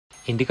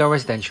Indigo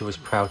Residential is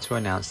proud to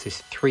announce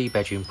this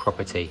 3-bedroom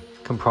property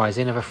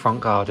comprising of a front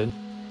garden,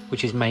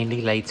 which is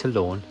mainly laid to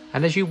lawn,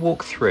 and as you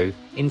walk through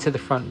into the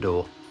front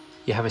door,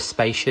 you have a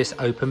spacious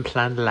open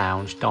plan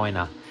lounge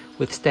diner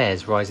with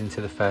stairs rising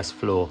to the first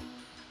floor.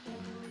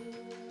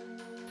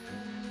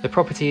 The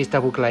property is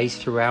double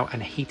glazed throughout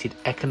and heated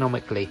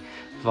economically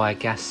via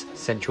gas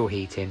central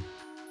heating.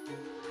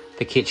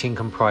 The kitchen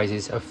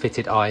comprises of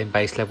fitted iron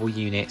base level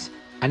units,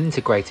 an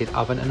integrated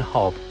oven and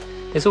hob.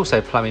 There's also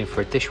plumbing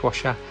for a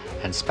dishwasher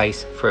and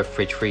space for a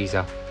fridge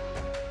freezer.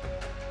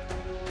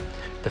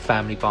 The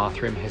family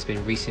bathroom has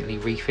been recently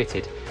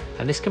refitted,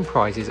 and this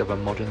comprises of a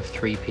modern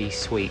 3-piece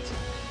suite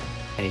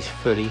and is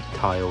fully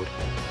tiled.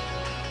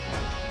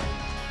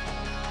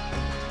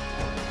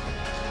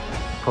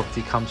 The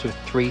property comes with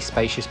 3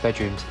 spacious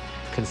bedrooms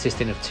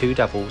consisting of 2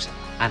 doubles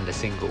and a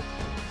single.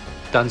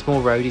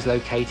 Dunsmore Road is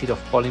located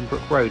off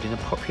Bolingbroke Road in a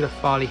popular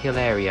Farley Hill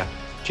area,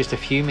 just a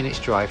few minutes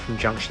drive from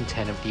Junction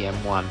 10 of the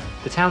M1.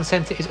 The town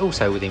centre is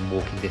also within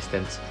walking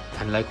distance,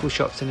 and local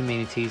shops and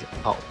amenities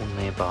are all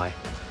nearby.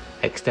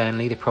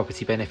 Externally, the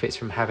property benefits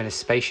from having a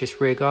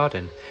spacious rear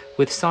garden,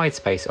 with side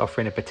space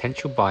offering a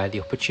potential buyer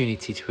the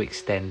opportunity to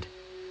extend.